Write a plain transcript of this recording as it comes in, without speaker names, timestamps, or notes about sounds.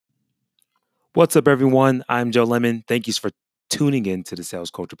What's up, everyone? I'm Joe Lemon. Thank you for tuning in to the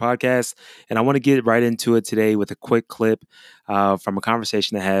Sales Culture Podcast. And I want to get right into it today with a quick clip from a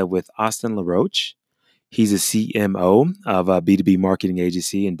conversation I had with Austin LaRoche. He's a CMO of a B2B marketing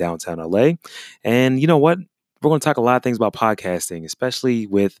agency in downtown LA. And you know what? We're going to talk a lot of things about podcasting, especially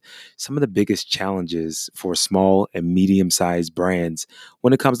with some of the biggest challenges for small and medium-sized brands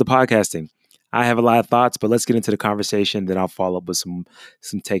when it comes to podcasting. I have a lot of thoughts, but let's get into the conversation. Then I'll follow up with some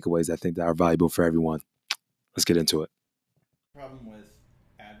takeaways I think that are valuable for everyone. Let's get into it. Problem with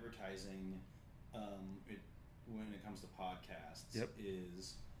advertising when it comes to podcasts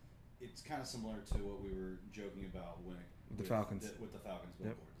is it's kind of similar to what we were joking about with the Falcons. With the Falcons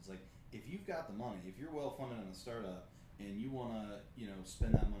billboard. It's like, if you've got the money, if you're well funded in a startup and you want to,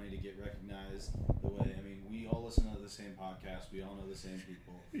 spend that money to get recognized the way, we all listen to the same podcast, we all know the same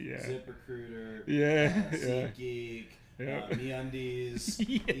people. Yeah. ZipRecruiter, SeatGeek, MeUndies,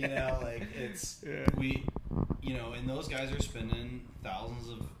 and those guys are spending thousands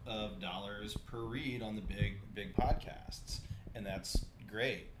of dollars per read on the big podcasts, and that's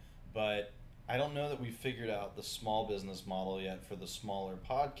great. But I don't know that we've figured out the small business model yet for the smaller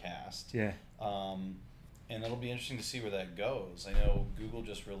podcast. Yeah. And it'll be interesting to see where that goes. I know Google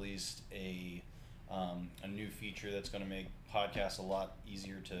just released a new feature that's going to make podcasts a lot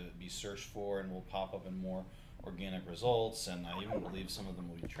easier to be searched for and will pop up in more organic results, and I even believe some of them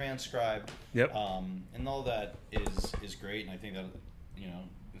will be transcribed. Yep. And all that is great, and I think that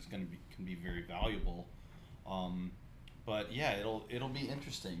is can be very valuable. But yeah, it'll be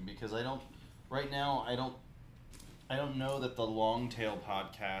interesting because I don't know that the long tail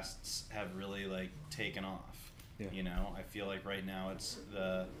podcasts have really taken off. Yeah. I feel like right now it's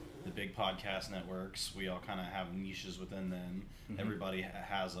the big podcast networks. We all kind of have niches within them. Mm-hmm. Everybody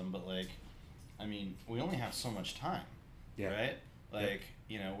has them, but we only have so much time, right?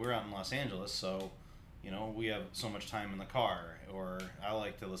 We're out in Los Angeles, so, we have so much time in the car, or I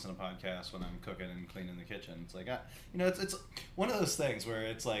like to listen to podcasts when I'm cooking and cleaning the kitchen. It's like, it's one of those things where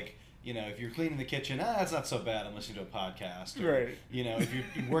it's like, if you're cleaning the kitchen, it's not so bad. I'm listening to a podcast. Or, right. If you're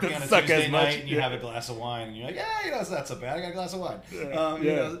working on a Tuesday night and you have a glass of wine and you're like, it's not so bad. I got a glass of wine.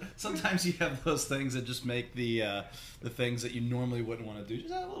 Sometimes you have those things that just make the things that you normally wouldn't want to do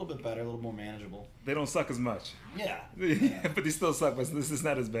just a little bit better, a little more manageable. They don't suck as much. Yeah. But they still suck, but this is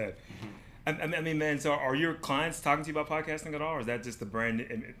not as bad. Mm-hmm. Man, so are your clients talking to you about podcasting at all, or is that just the brand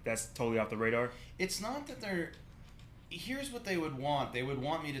and that's totally off the radar? It's not that they're... Here's what they would want. They would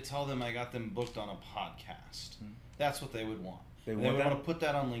want me to tell them I got them booked on a podcast. Mm-hmm. That's what they would want. They would want to put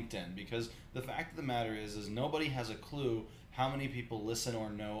that on LinkedIn, because the fact of the matter is nobody has a clue how many people listen or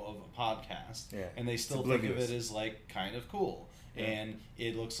know of a podcast, and they still think of it as kind of cool. Yeah. And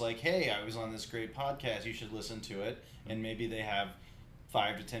it looks like, hey, I was on this great podcast, you should listen to it, and maybe they have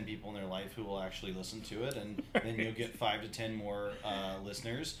 5 to 10 people in their life who will actually listen to it, and then you'll get 5 to 10 more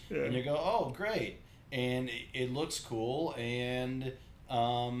listeners, and you go, oh, great. And it looks cool, and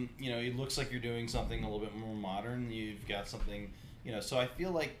it looks like you're doing something a little bit more modern. You've got something, so I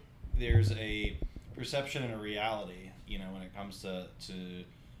feel like there's a perception and a reality, when it comes to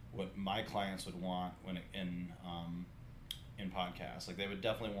what my clients would want in podcasts. They would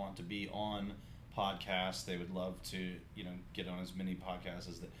definitely want to be on podcasts. They would love to, get on as many podcasts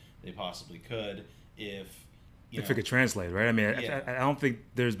as they possibly could if it could translate, right? I don't think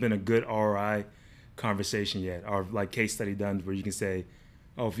there's been a good ROI conversation yet, or case study done where you can say,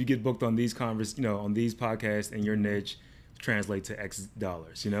 oh, if you get booked on these on these podcasts in your niche, translate to X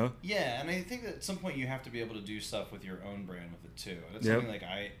dollars, Yeah, and I think that at some point you have to be able to do stuff with your own brand with it too. And it's something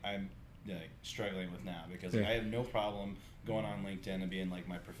I'm struggling with now, because I have no problem going on LinkedIn and being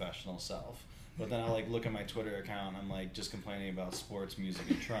my professional self. But then I look at my Twitter account and I'm just complaining about sports, music,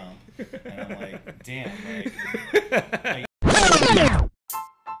 and Trump. And I'm like, damn,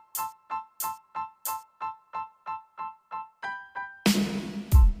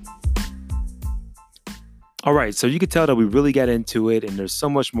 All right, so you could tell that we really got into it, and there's so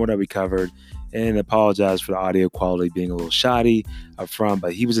much more that we covered. And apologize for the audio quality being a little shoddy up front,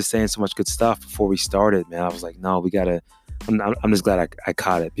 but he was just saying so much good stuff before we started, man. I was like, no, we gotta. I'm just glad I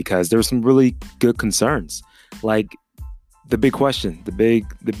caught it, because there were some really good concerns, like the big question, the big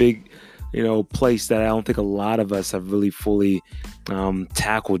place that I don't think a lot of us have really fully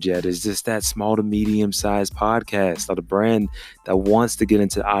tackled yet is just that small to medium sized podcast, or the brand that wants to get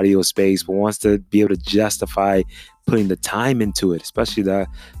into the audio space but wants to be able to justify putting the time into it, especially the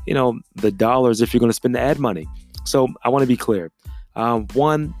dollars if you're going to spend the ad money. So I want to be clear.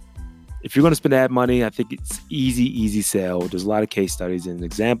 One, if you're going to spend ad money, I think it's easy sell. There's a lot of case studies and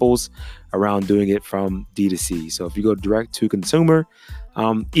examples around doing it from D2C. So if you go direct to consumer,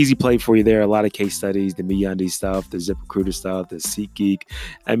 easy play for you there. A lot of case studies, the MeUndies stuff, the ZipRecruiter stuff, the SeatGeek.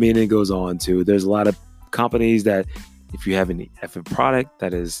 I mean, it goes on too. There's a lot of companies that if you have an effing product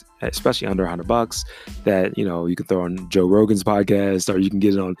that is especially under $100, that, you know, you can throw on Joe Rogan's podcast, or you can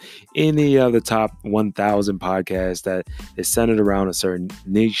get it on any of the top 1,000 podcasts that is centered around a certain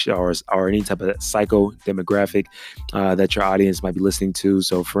niche or any type of psycho demographic that your audience might be listening to.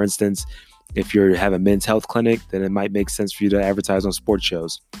 So for instance, if you have a men's health clinic, then it might make sense for you to advertise on sports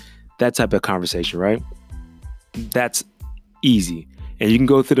shows. That type of conversation, right? That's easy. And you can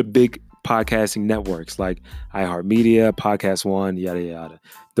go through the big podcasting networks like iHeartMedia, Podcast One, yada, yada.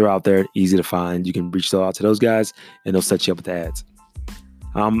 They're out there, easy to find. You can reach out to those guys and they'll set you up with ads.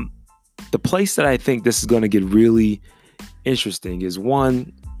 The place that I think this is going to get really interesting is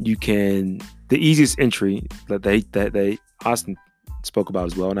one, the easiest entry that they Austin spoke about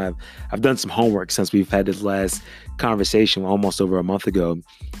as well. And I've done some homework since we've had this last conversation almost over a month ago,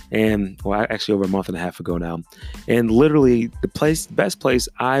 and actually over a month and a half ago now. And literally the best place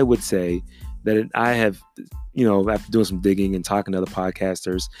I would say that I have, you know, after doing some digging and talking to other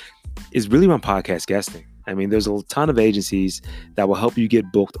podcasters, is really around podcast guesting. I mean, there's a ton of agencies that will help you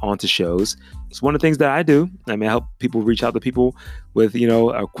get booked onto shows. It's one of the things that I do. I mean, I help people reach out to people with, you know,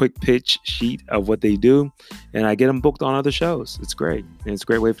 a quick pitch sheet of what they do, and I get them booked on other shows. It's great. And it's a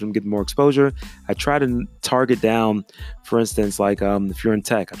great way for them to get more exposure. I try to target down, for instance, like if you're in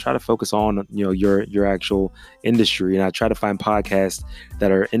tech, I try to focus on, you know, your actual industry, and I try to find podcasts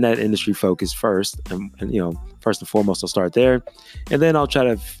that are in that industry focus first. And you know, first and foremost, I'll start there, and then I'll try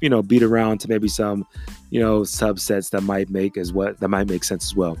to, you know, beat around to maybe some, you know, subsets that might make sense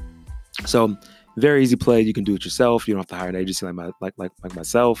as well. So very easy play. You can do it yourself. You don't have to hire an agency like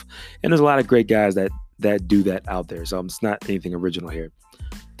myself. And there's a lot of great guys that do that out there. So it's not anything original here.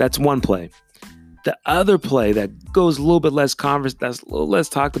 That's one play. The other play that goes a little bit less that's a little less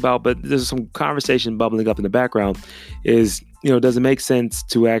talked about, but there's some conversation bubbling up in the background, is, you know, does it make sense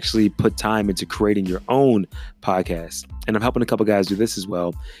to actually put time into creating your own podcast? And I'm helping a couple guys do this as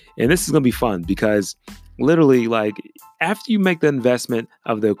well. And this is going to be fun because literally, like, after you make the investment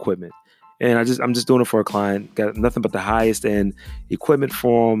of the equipment, and I'm just doing it for a client, got nothing but the highest end equipment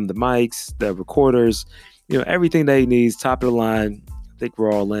for them, the mics, the recorders, you know, everything that he needs, top of the line. I think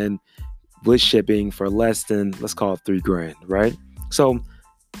we're all in with shipping for less than, let's call it $3,000, right? So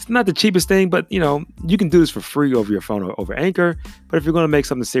it's not the cheapest thing, but, you know, you can do this for free over your phone or over Anchor. But if you're going to make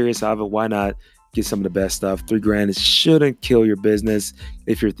something serious out of it, why not get some of the best stuff? $3,000, it shouldn't kill your business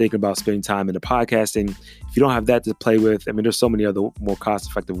if you're thinking about spending time into podcasting. If you don't have that to play with, I mean, there's so many other more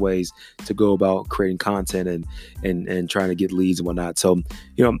cost-effective ways to go about creating content and trying to get leads and whatnot. So,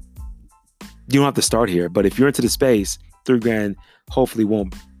 you know, you don't have to start here, but if you're into the space, $3,000 hopefully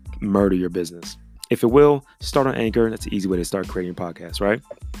won't murder your business. If it will, start on Anchor. That's an easy way to start creating podcasts, right?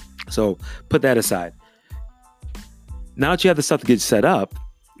 So put that aside. Now that you have the stuff to get set up,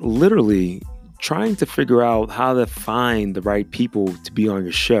 literally trying to figure out how to find the right people to be on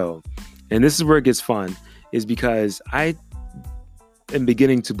your show. And this is where it gets fun, is because I am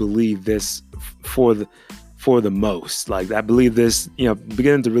beginning to believe this for the most. Like, I believe this, you know,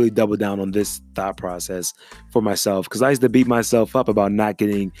 beginning to really double down on this thought process for myself, because I used to beat myself up about not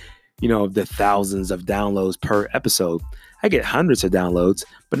getting, you know, the thousands of downloads per episode. I get hundreds of downloads,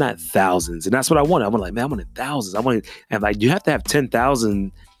 but not thousands. And that's what I want. I want, like, man, I wanted thousands. And like, you have to have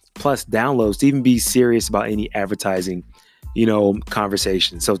 10,000 plus downloads to even be serious about any advertising, you know,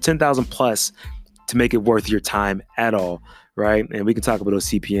 conversation. So 10,000 plus to make it worth your time at all. Right. And we can talk about those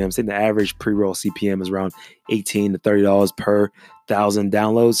CPMs. I think the average pre-roll CPM is around $18 to $30 per 1,000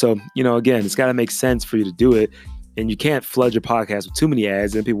 downloads. So, you know, again, it's got to make sense for you to do it. And you can't flood your podcast with too many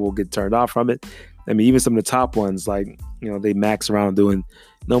ads and people will get turned off from it. I mean, even some of the top ones, like, you know, they max around doing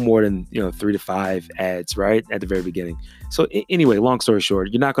no more than, you know, 3 to 5 ads, right, at the very beginning. So anyway, long story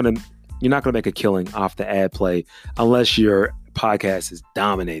short, you're not gonna make a killing off the ad play unless your podcast is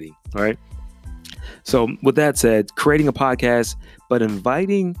dominating, all right? So with that said, creating a podcast, but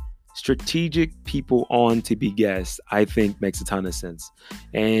inviting strategic people on to be guests, I think makes a ton of sense.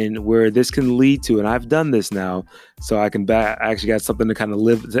 And where this can lead to, and I've done this now, so I actually got something to kind of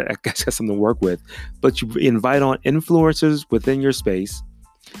I got something to work with, but you invite on influencers within your space,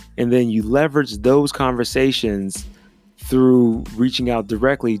 and then you leverage those conversations through reaching out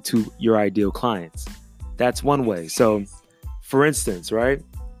directly to your ideal clients. That's one way. So for instance, right,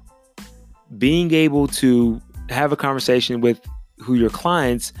 being able to have a conversation with who your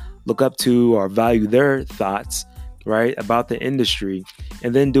clients look up to or value their thoughts, right, about the industry,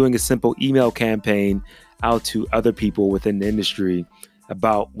 and then doing a simple email campaign out to other people within the industry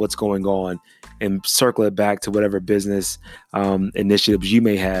about what's going on and circle it back to whatever business initiatives you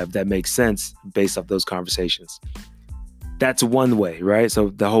may have that make sense based off those conversations. That's one way, right? So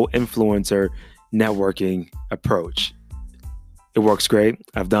the whole influencer networking approach, it works great.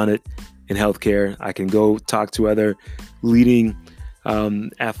 I've done it in healthcare. I can go talk to other leading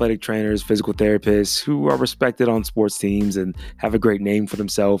athletic trainers, physical therapists who are respected on sports teams and have a great name for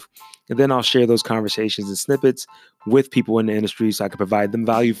themselves. And then I'll share those conversations and snippets with people in the industry so I can provide them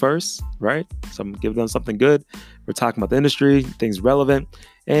value first, right? So I'm giving them something good. We're talking about the industry, things relevant,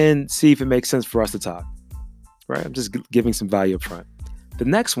 and see if it makes sense for us to talk, right? I'm just giving some value up front. The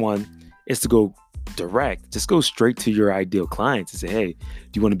next one is to go direct. Just go straight to your ideal clients and say, hey,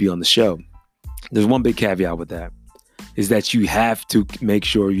 do you want to be on the show? There's one big caveat with that, is that you have to make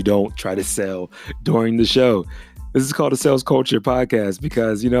sure you don't try to sell during the show. This is called a Sales Culture Podcast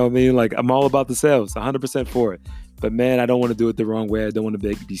because, you know what I mean? Like, I'm all about the sales, 100% for it. But man, I don't want to do it the wrong way. I don't want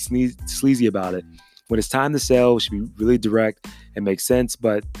to be sleazy about it. When it's time to sell, it should be really direct and make sense.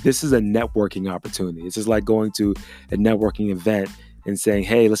 But this is a networking opportunity. This is like going to a networking event and saying,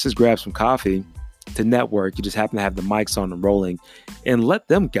 hey, let's just grab some coffee to network. You just happen to have the mics on and rolling, and let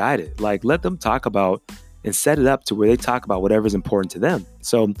them guide it. Like, let them talk about and set it up to where they talk about whatever's important to them.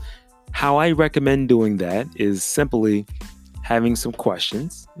 So how I recommend doing that is simply having some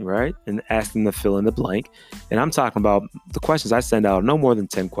questions, right? And asking them to fill in the blank. And I'm talking about the questions I send out, no more than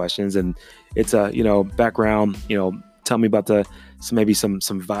 10 questions. And it's a, background, tell me about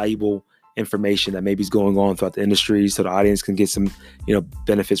some valuable information that maybe is going on throughout the industry so the audience can get some,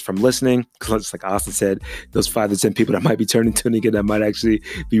 benefits from listening. Because like Austin said, those 5 to 10 people that might be tuning in that might actually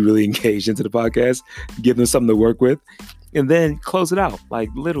be really engaged into the podcast, give them something to work with, and then close it out, like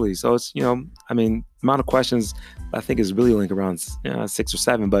literally. So it's, amount of questions I think is really like around 6 or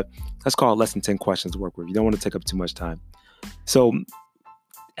 7, but let's call it less than 10 questions to work with. You don't want to take up too much time. So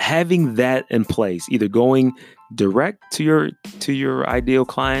having that in place, either going direct to your ideal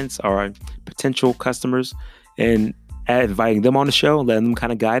clients or potential customers and inviting them on the show, letting them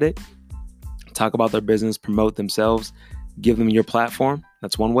kind of guide it, talk about their business, promote themselves, give them your platform.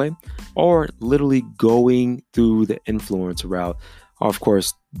 That's one way. Or literally going through the influencer route. Or of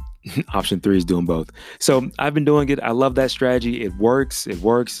course, option 3 is doing both. So I've been doing it. I love that strategy. It works. It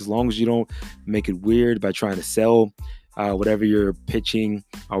works as long as you don't make it weird by trying to sell whatever you're pitching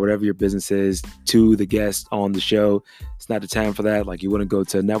or whatever your business is to the guest on the show. It's not the time for that. Like, you wouldn't go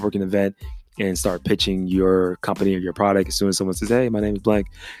to a networking event and start pitching your company or your product as soon as someone says, hey, my name is blank,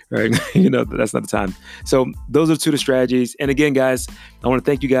 right? That's not the time. So those are 2 of the strategies. And again, guys, I want to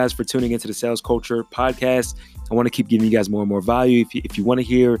thank you guys for tuning into the Sales Culture Podcast. I want to keep giving you guys more and more value. If you want to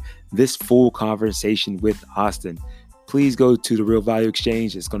hear this full conversation with Austin, please go to the Real Value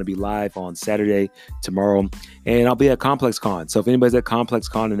Exchange. It's going to be live on Saturday, tomorrow, and I'll be at ComplexCon. So if anybody's at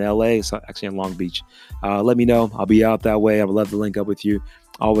ComplexCon in LA, it's actually in Long Beach, let me know. I'll be out that way. I would love to link up with you.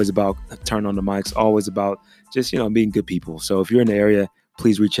 Always about turn on the mics, always about just, being good people. So if you're in the area,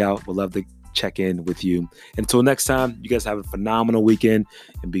 please reach out. We'd love to check in with you. Until next time, you guys have a phenomenal weekend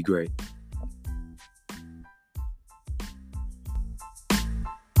and be great.